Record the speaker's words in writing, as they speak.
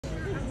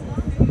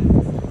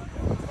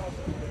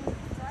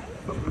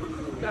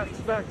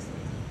Facts.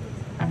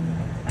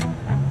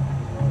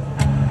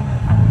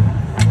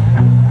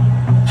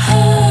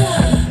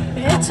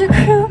 It's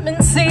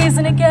recruitment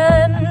season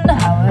again.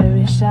 How I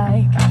wish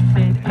I could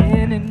fit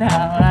in, and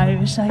how I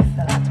wish I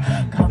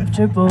felt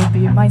comfortable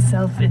being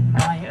myself in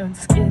my own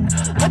skin.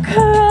 Look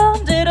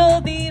around at all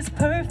these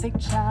perfect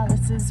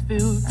chalices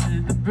filled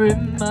to the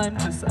brim. I'm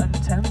just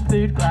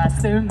untempered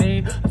glass, they're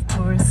made of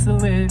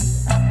porcelain.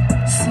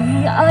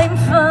 See, I'm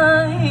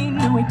fine,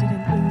 no I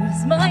didn't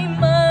lose my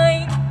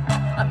mind.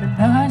 I'm a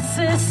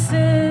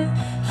narcissist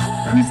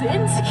who's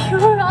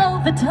insecure all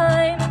the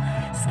time.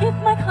 Skip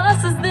my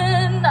classes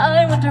then,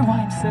 I wonder why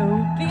I'm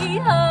so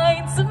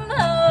behind.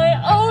 Somehow I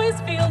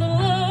always feel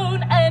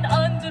alone and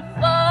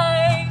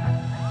undefined.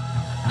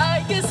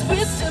 I guess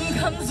wisdom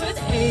comes with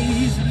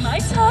age, and my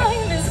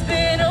time has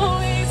been a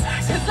waste,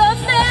 'cause I'm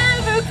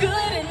never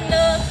good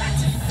enough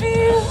to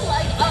feel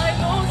like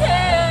I'm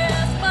okay. I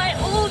ask my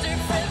older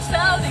friends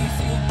how they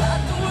feel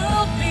about the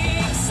world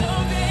being so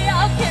gray.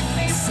 How can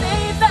they say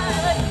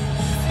that?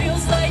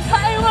 Feels like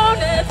I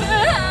won't ever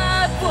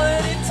have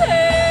what it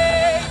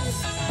takes.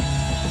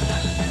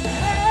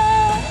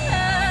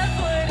 Have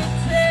what it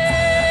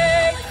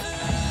takes.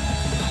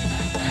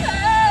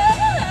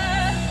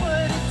 Have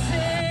what it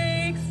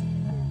takes.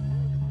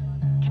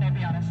 Can I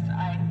be honest?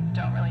 I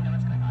don't really know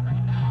what's going on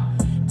right now.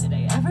 Did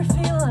I ever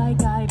feel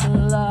like I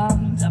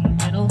belonged? I'm a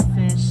little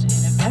fish in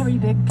a very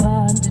big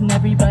pond, and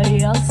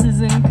everybody else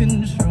is in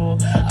control.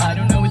 I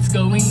don't know what's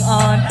going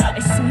on. I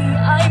say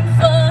I'm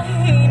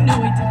fine, no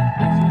I didn't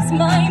lose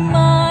my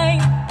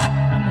mind.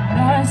 I'm a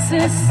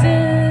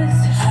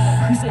narcissist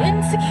who's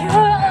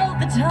insecure all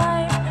the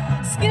time.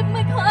 Skip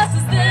my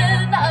classes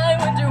then, I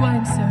wonder why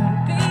I'm so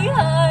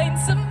behind.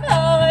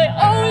 Somehow I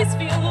always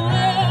feel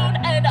alone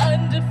and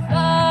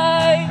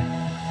undefined.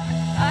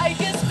 I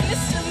guess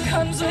wisdom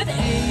comes with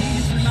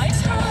age, and my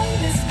time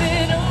has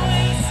been a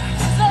waste,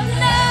 'cause I'm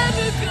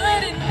never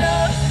good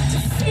enough to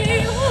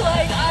feel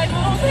like I'm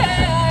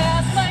okay. I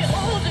ask my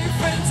older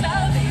friends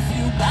how they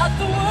feel about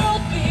the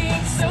world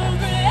being so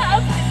gray. How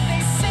can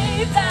they say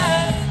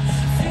that?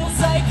 Feels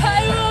like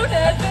I won't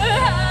ever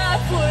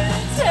have what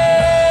it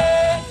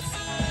takes.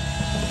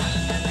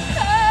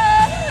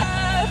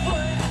 Have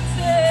what it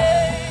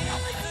takes.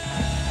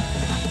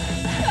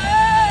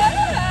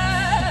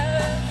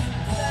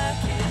 Back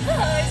in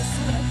high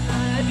school, I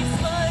thought I'd be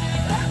smarter,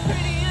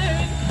 prettier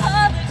in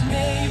college.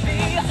 Maybe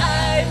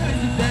I was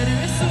a better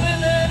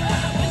swimmer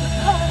when the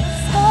pond was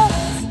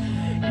smallest.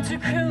 It's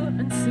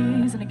recruitment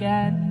season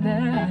again,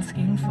 they're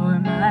asking for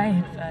my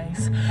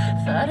advice.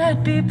 Thought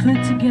I'd be put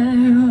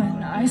together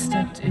when I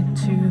stepped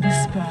into the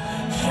spot.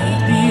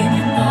 Hate being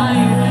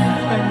admired,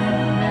 but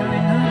I'm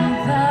really not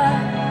that.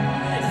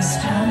 This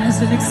time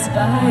hasn't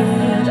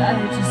expired, I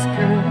just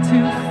grew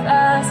too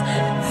fast.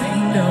 And they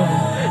know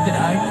that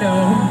I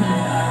know that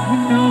I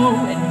don't know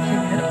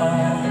anything at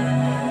all.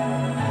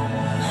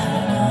 I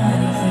don't know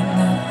anything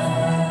at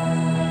all.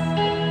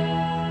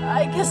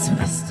 I guess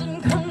wisdom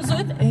comes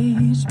with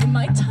age, but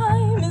my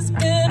time has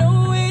been a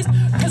waste,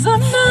 'cause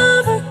I'm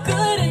never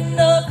good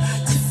enough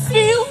to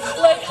feel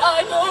like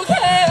I'm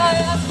okay. I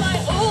ask my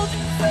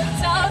older friends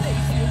how they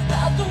feel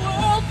about the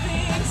world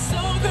being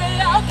so great.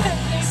 How can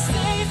they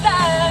say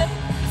that?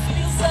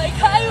 Feels like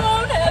I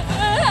won't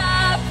ever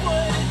have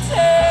what it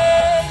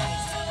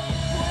takes.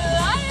 Will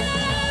I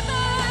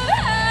ever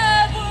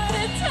have what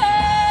it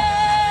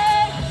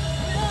takes?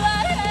 Will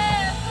I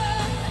ever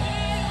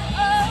feel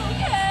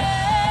okay?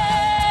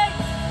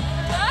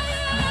 Will I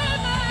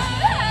ever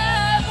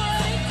have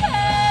what it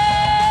takes?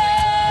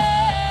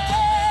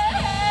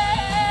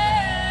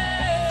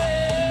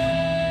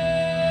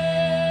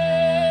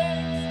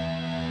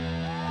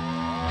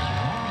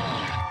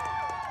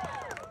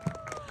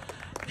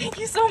 Thank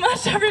you so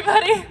much,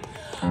 everybody.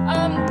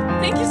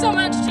 Thank you so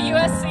much to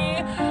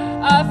USC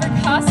for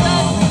CASA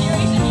and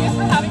Generation Youth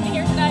for having me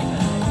here tonight.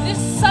 It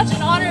is such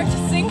an honor to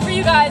sing for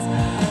you guys.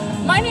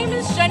 My name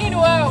is Jenny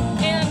Nuo,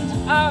 and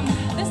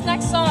this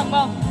next song,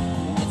 well,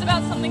 it's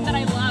about something that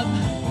I love.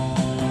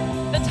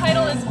 The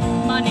title is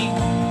Money.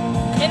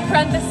 In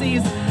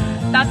parentheses,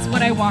 that's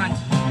what I want.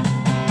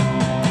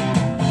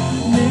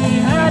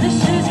 美好的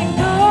事情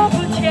都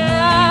不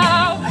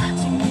挑，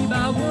请你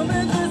把我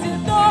们这些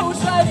都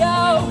甩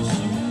掉。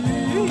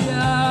需要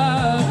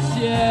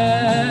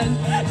钱，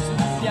是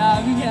想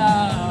要，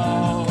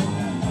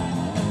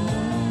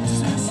是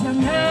想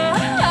要，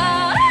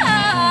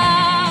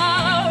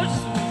是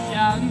想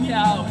要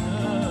的。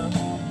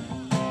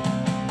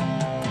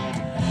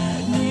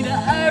你的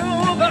爱我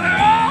把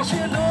血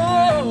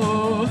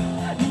落，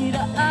你的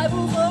爱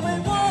不会被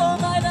我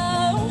买到。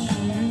需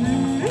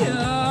要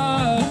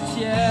钱，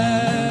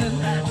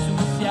是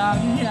想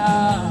要。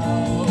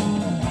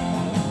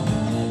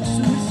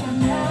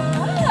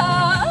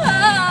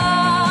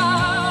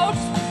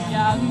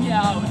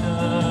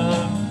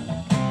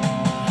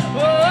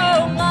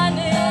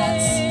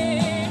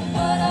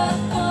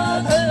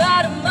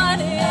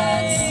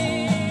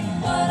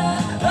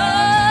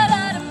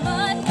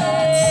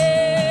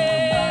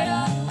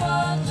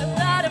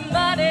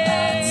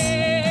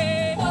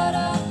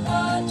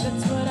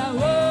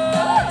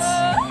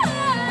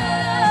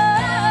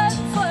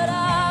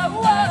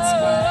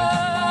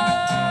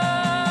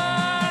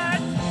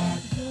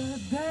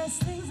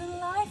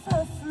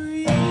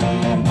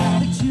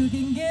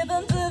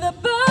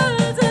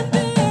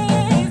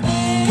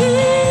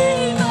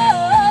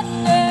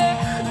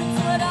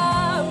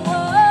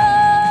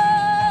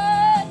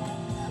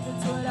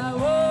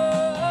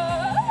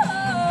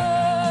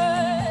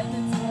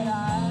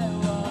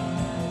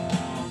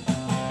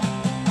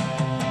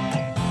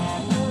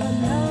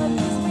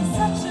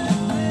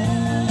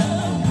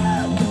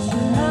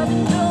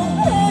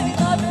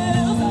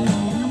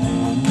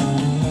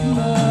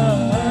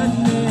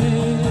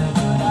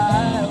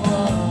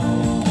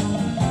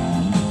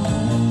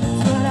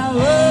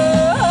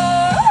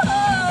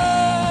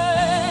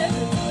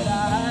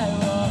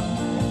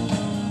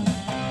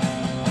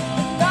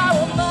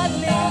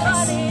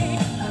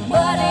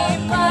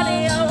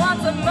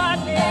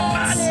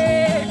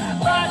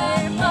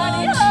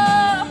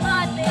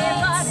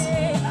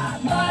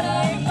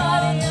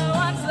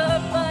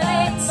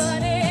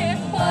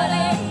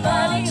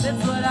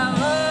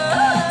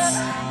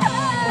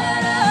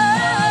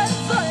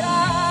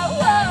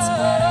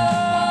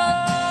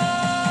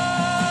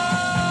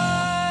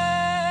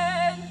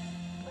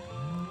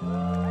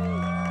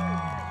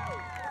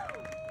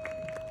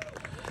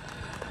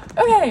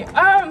Okay,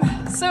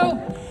 so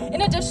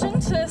in addition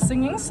to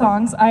singing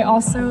songs, I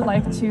also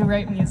like to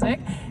write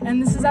music,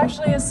 and this is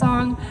actually a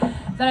song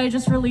that I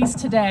just released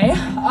today.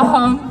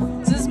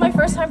 So this is my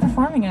first time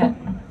performing it.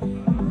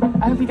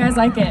 I hope you guys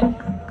like it.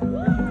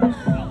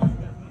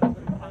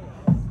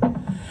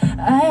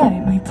 I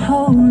write my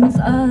poems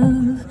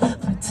of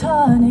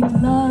platonic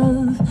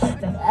love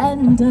that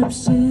end up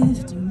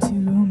shifting to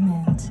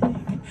romantic.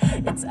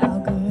 It's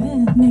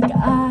algorithmic,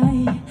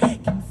 I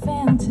can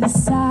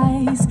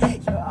fantasize.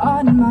 You're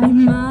on my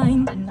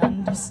mind and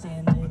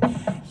understand it.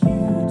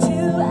 You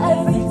do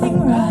everything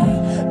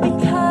right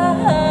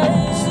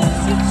because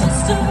you're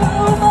just a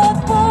robot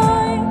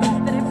boy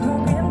that I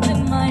programmed in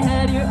my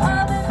head. You're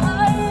all that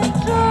I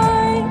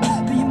enjoy,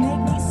 but you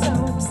make me so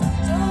upset.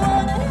 Don't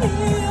wanna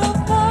hear your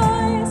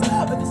voice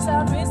or the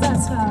sound waves that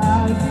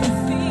start your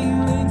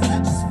feelings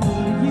just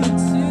for you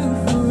to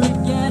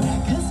forget.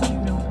 Cause you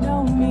don't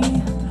know me,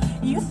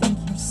 you think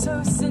you're so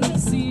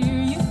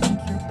sincere, you think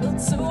you're built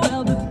so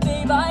well, but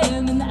babe, I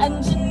am an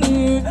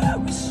engineer.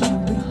 Wish you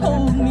would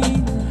hold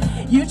me.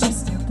 You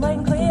just stare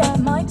blankly at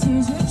my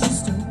tears. You're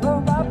just a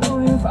robot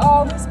boy. I've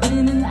always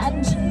been an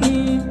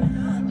engineer.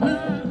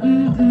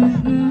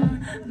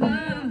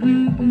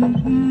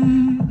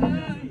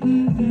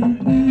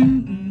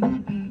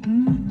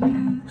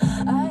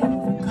 I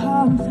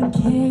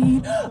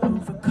overcomplicate,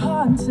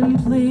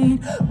 overcontemplate.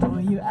 Boy,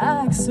 you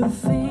act so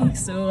fake,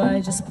 so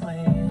I just play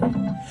it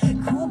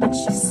cool, but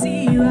you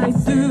see right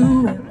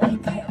through it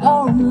like I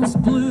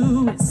almost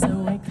blew it.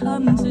 So I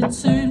come to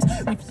terms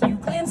with you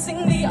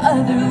glancing the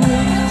other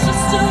way. It's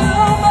just a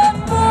robot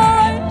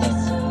boy,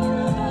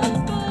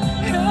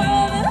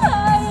 girl that I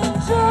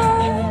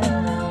enjoy.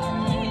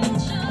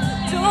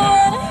 Don't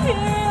wanna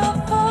hear your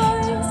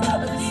voice or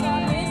the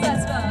sound waves that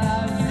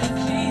spot your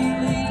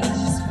feelings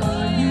just for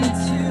you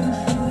to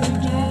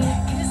forget.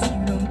 Cause you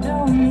don't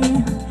know me,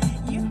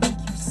 you think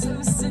you're so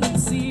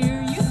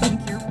sincere, you think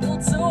you're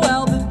built so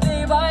well, but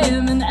babe, I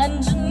am an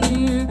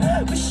engineer.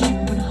 Wish you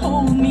would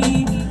hold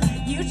me.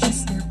 You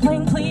just stare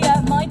blankly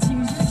at my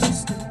tears. You're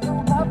just a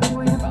robot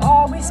boy. I've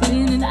always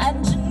been an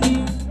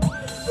engineer.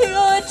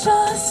 You're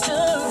just a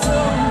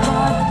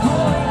robot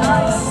boy.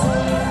 I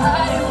say I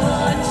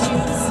want you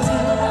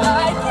still.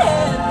 I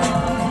can't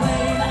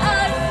complain.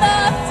 I've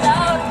mapped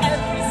out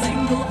every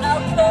single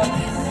outcome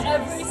and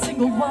every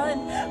single one.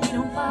 We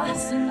don't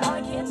last and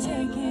I can't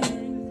take it.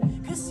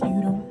 Cause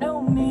you don't know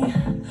me.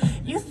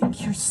 You think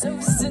you're so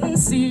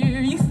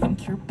sincere, you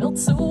think you're built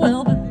so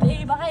well, but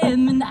babe, I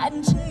am an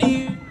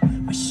engineer.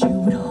 Wish you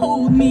would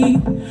hold me.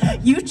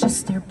 You just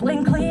stare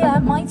blankly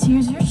at my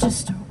tears. You're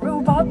just a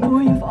robot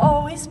boy. You've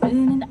always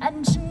been an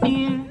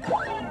engineer.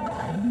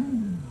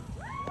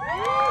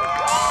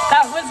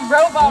 That was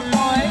Robot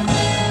Boy.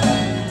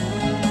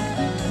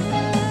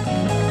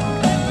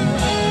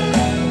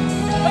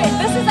 Wait,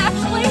 this is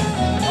actually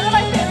one of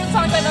my favorite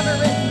songs I've ever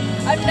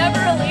written. I've never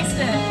released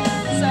it,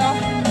 so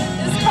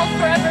this is called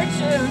Forever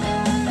June.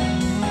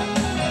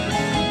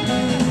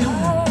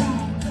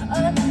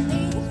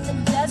 Underneath the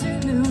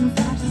desert moon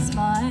flashes a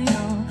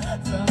smile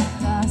from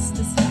across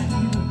the sky.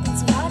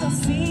 It's final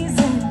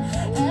season,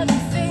 every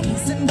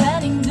face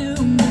impending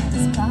doom. But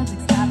this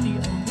project's not the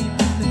only thing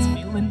that's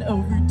feeling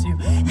overdue.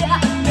 Yeah,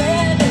 I'm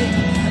manic,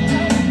 I'm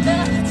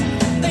not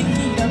the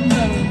heat, I'm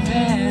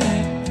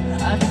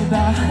romantic. I think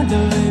about the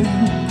way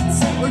it's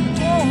so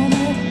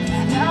organic.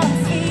 Now I'm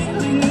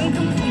feeling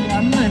incomplete,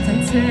 I'm a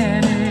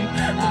Titanic.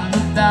 I'm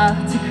about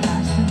to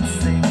crash and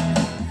sink.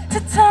 To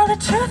tell the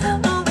truth,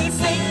 I'm only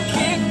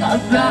thinking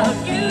about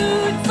you.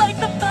 It's like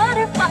the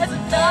butterflies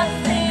with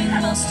nothing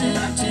else to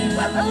do.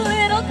 I'm a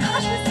little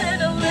cautious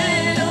and a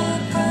little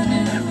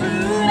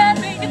rude. I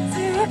think it's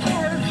too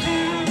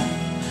carefree.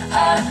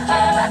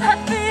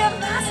 I'd be a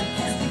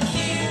masochist to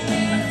keep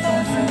me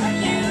far from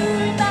you.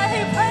 And I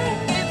hate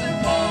playing games or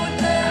both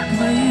the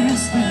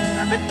players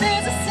through. But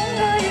there's a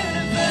single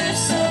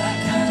universal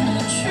kind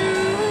of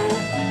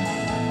truth.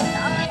 When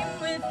I'm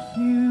with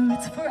you,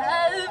 it's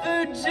forever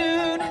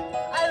June.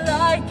 I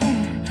like it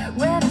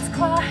when it's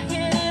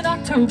quiet in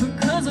October,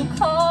 cause I'll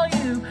call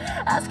you,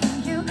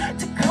 asking you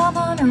to come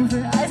on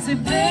over. I say,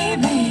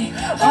 baby,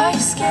 are you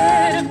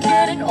scared of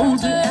getting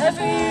older?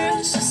 Every year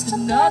is just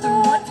another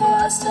one for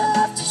us to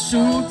have to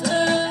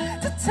shoulder.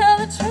 To tell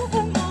the truth,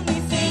 I'm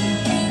only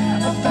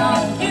thinking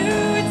about you.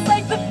 It's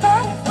like the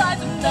butterflies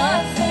with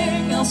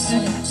nothing else to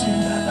do.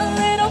 A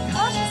little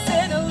cautious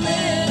and a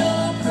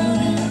little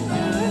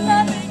rude.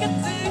 I think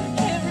it's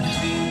too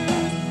refuse.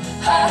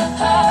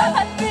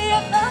 I'd be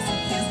a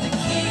masochist to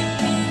keep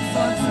me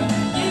far from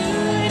you.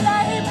 And I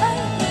hate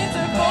playing games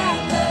or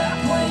both the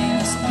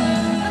players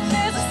through. But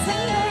there's a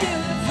single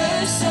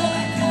universal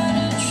kind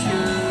of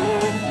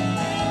truth.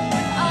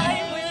 When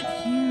I'm with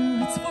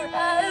you, it's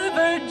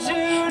forever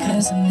June.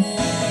 Cause I'm in it,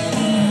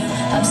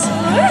 I'm so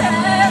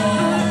happy,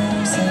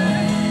 I'm so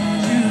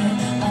June,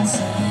 I'm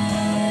so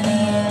in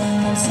it,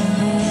 I'm so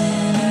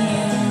in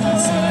it, I'm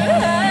so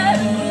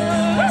happy,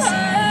 I'm so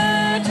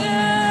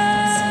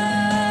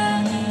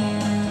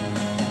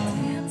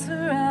Dance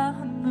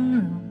around the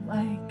room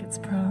like it's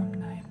prom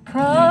night.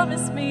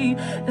 Promise me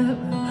that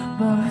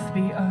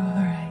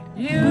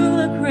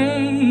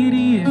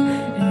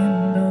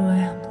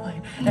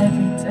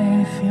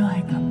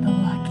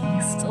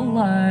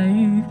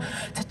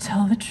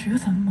the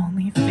truth, I'm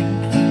only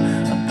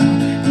thinking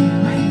about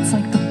you. It's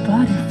like the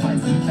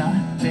butterflies and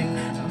nothing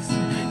else to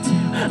do.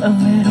 A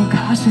little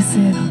cautious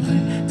in a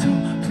little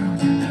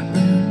broken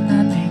room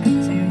that they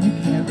could do, you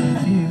can't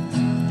refuse.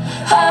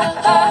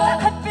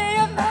 I'd be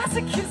a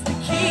masochist to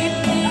keep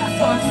me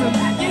far from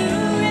you,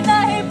 and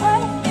I hate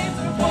playing games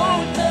for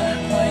both the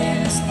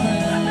players.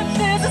 But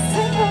there's a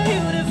single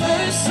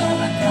universal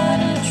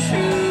kind of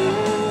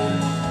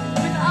truth.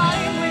 When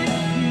I'm with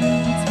you,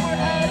 it's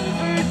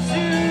forever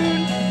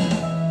June.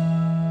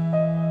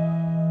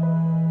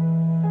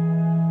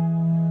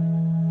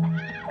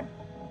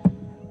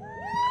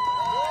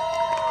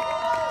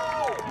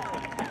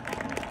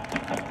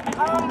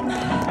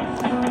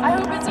 I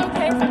hope it's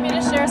okay for me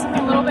to share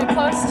something a little bit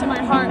close to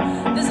my heart.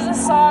 This is a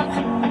song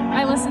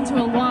I listened to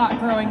a lot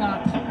growing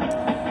up.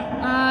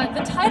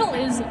 The title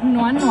is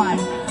Nuan Nuan,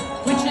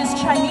 which is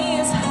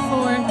Chinese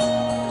for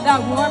that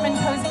warm and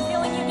cozy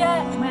feeling you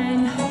get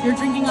when you're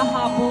drinking a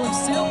hot bowl of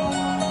soup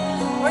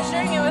or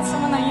sharing it with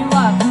someone that you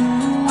love.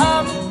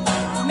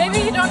 Maybe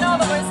you don't know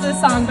the words to this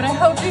song, but I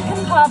hope you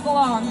can clap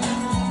along.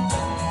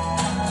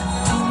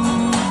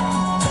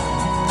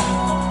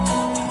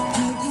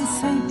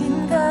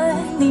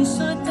 你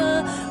说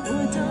的我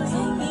都愿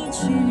意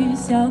去，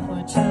小火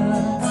车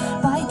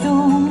摆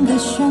动的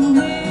旋律，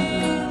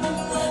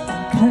不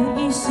可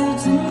以是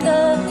真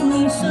的。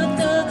你说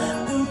的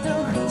我都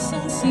会相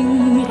信，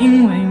因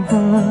为我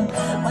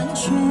完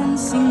全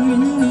信任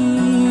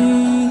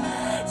你。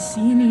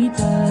细腻的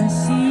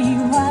喜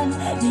欢，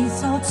你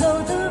小丑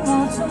的某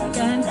种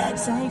感，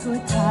晒过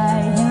太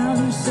阳，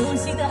熟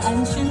悉的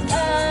安全感，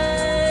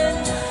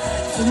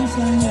分享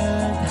热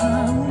汤，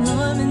我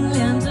们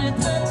两只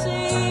踏着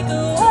一个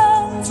网，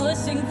做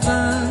心房，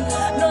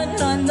暖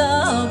暖的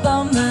好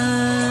饱满。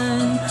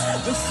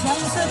我想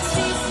说，其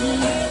实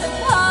你很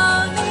好，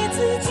你自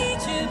己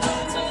却不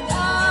知道，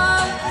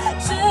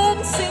真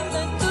心的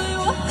对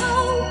我好，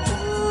不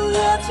要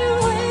去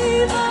回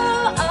报。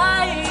爱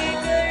一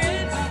个人，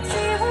喜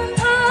欢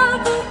他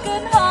不更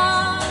好？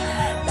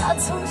打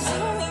从心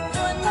里暖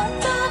暖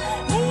的，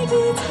你比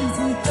自己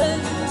更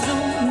重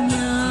要。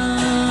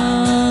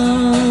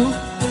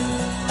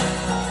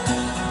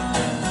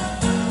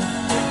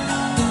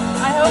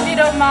I hope you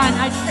don't mind.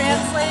 I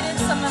translated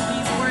some of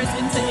these words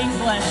into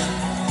English.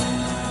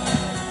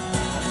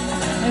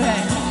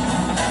 Okay.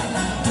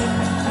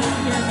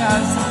 Here it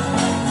goes.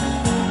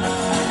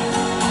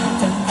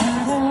 Don't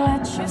matter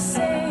what you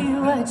say,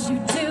 what you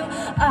do,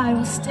 I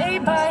will stay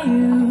by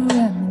you.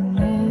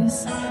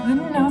 Reminisce the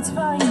notes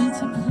for you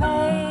to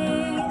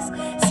place.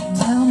 So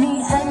tell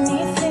me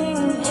anything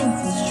if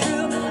it's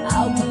true.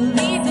 I'll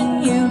believe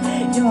in you.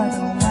 You're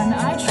the one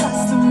I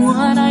trust, the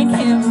one I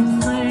can't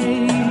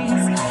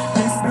replace.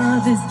 This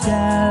love is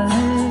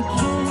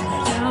delicate.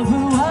 Now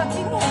we're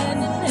walking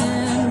hand in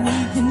hand. We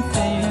can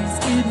face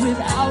it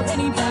without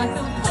any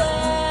backup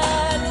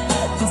plan.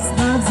 This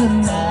love's a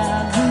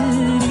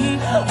melody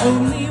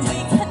only we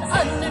can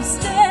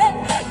understand.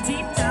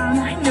 Deep down,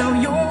 I know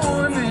you're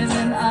warmer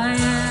than I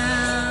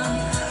am.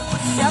 我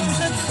想说，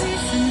其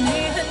实你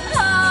很好，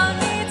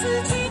你自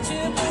己却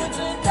不知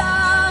道，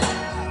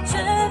真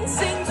心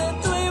的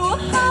对我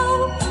好，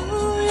不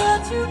要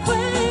去回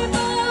报。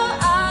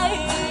爱一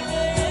个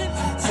人，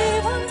喜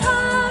欢他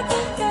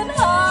更好，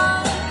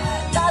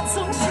打从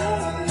心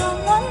里暖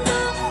暖的，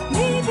你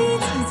比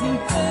自己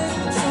更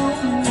重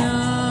要。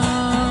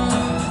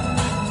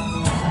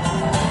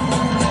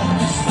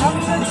想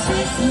说，其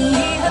实你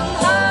很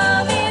好，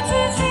你自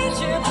己却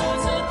不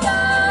知道，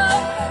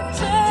真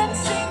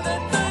心的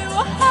对我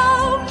好，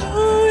不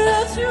要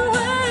去回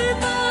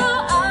报。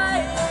爱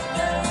一个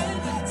人，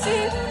喜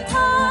欢他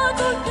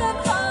更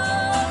好，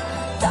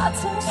打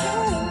从心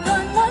里暖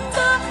暖的，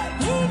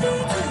你比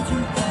自己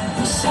更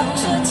想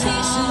说，其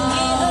实你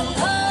很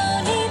好，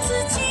你自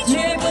己却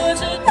不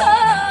知道，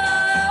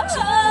真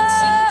心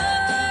的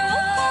对我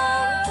好，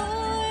不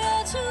要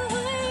去回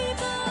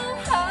报。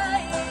爱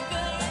一个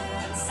人，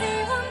喜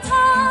欢他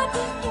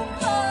更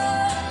好，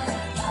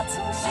打从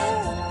心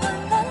里暖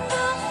暖的，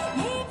你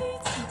比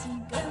自己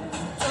更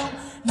重，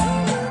你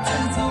比自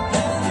己更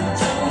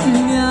重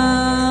要。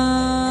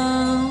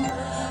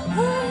我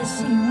也希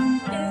望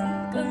变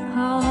更好。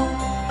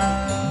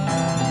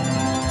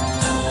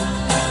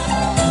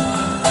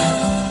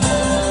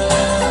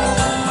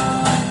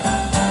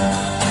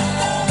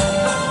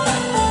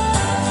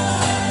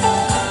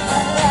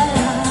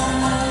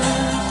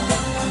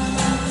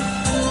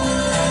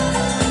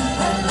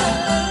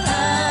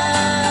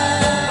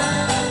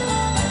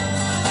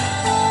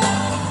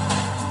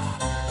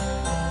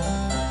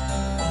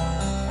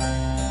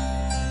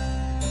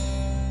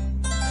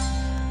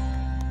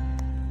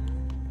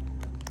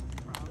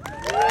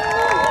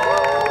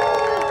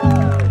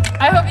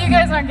I hope you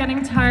guys aren't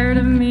getting tired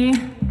of me.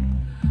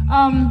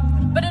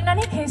 But in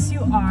any case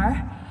you are,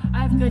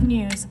 I have good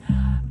news.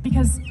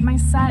 Because my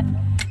set,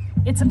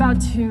 it's about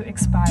to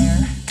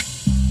expire.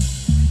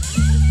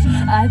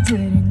 I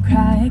didn't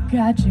cry at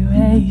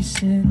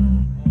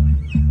graduation,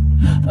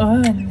 or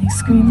when they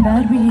screamed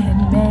that we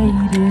had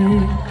made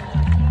it.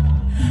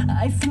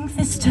 I think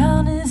this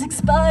town is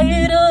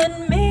expired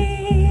on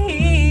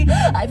me.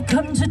 I've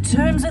come to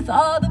terms with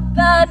all the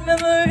bad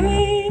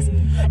memories.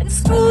 And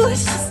school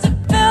is just a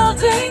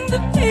building,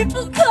 the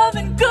people come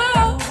and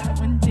go.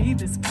 One day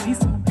this place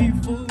will be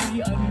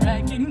fully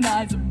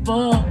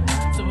unrecognizable.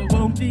 So it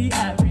won't be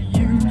at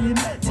reunion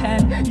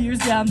 10 years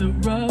down the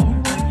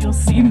road. But you'll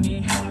see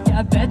me, yeah,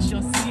 I bet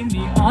you'll see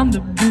me on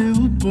the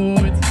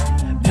billboards.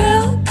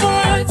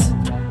 Billboards,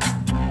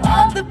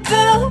 on the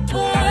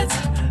billboards.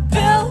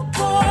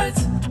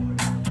 Billboards,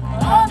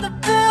 on the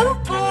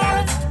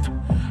billboards.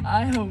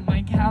 I hope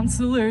my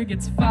counselor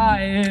gets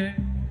fired.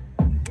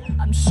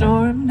 I'm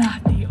sure I'm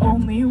not the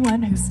only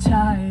one who's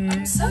tired.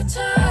 I'm so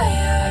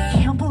tired.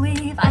 I can't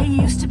believe I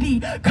used to be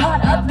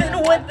caught up in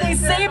what they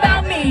say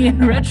about me.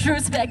 In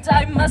retrospect,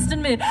 I must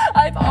admit,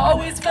 I've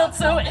always felt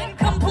so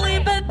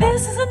incomplete. But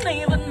this isn't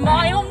even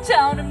my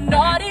hometown. I'm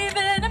not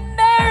even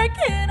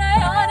American.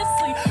 I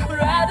honestly would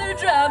rather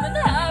drown than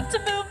have to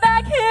move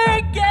back here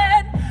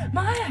again.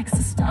 My ex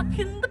is stuck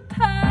in the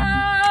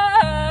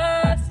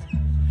past.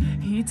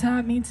 He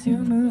taught me to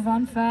move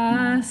on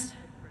fast.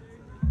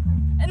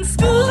 And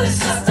school is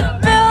just a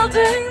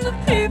building, the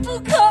people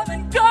come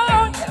and go.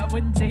 Yeah,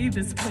 one day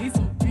this place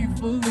will be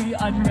fully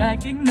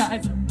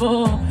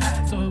unrecognizable.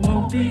 So it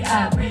won't be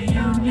at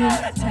reunion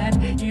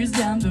 10 years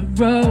down the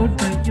road.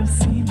 But you'll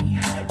see me,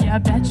 yeah, I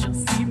bet you'll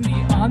see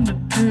me on the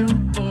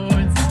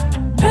billboards.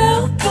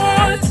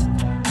 Billboards,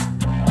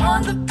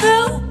 on the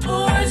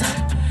billboards.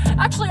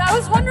 Actually, I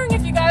was wondering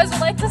if you guys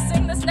would like to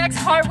sing this next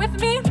part with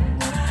me.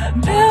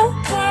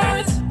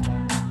 Billboards,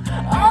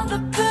 on the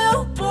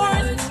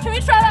billboards. Can we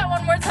try that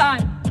one more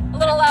time? A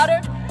little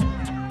louder.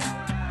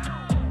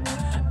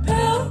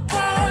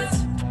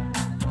 Billboards,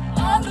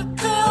 on the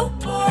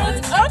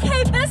billboards.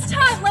 Okay, this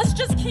time let's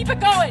just keep it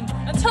going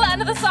until the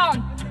end of the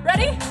song.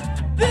 Ready?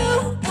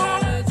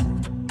 Billboards,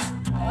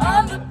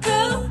 on the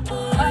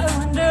billboards. I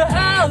wonder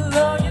how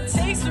long it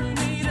takes for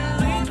me to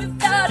leave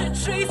without a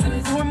trace,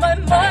 and for my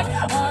mark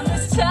on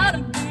this town to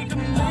be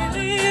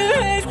completely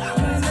erased.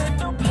 Will they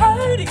throw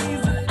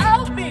parties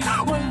without me?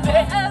 Will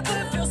they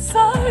ever feel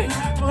sorry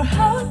for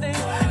how they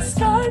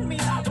scarred me,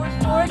 or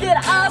forget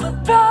all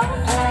about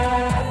me?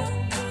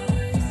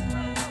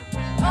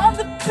 On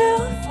the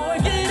bill,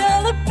 forget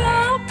all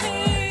about me.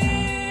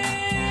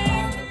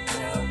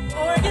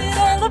 Forget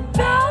all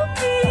about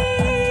me.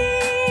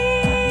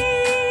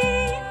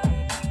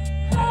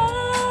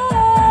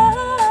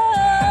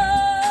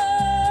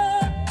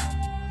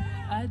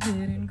 I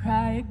didn't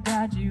cry at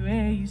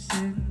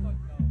graduation.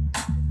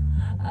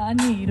 I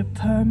need a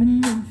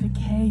permanent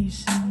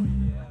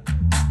vacation.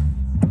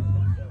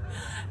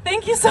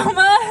 Thank you so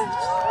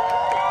much.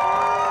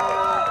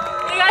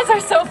 You guys are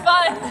so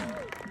fun.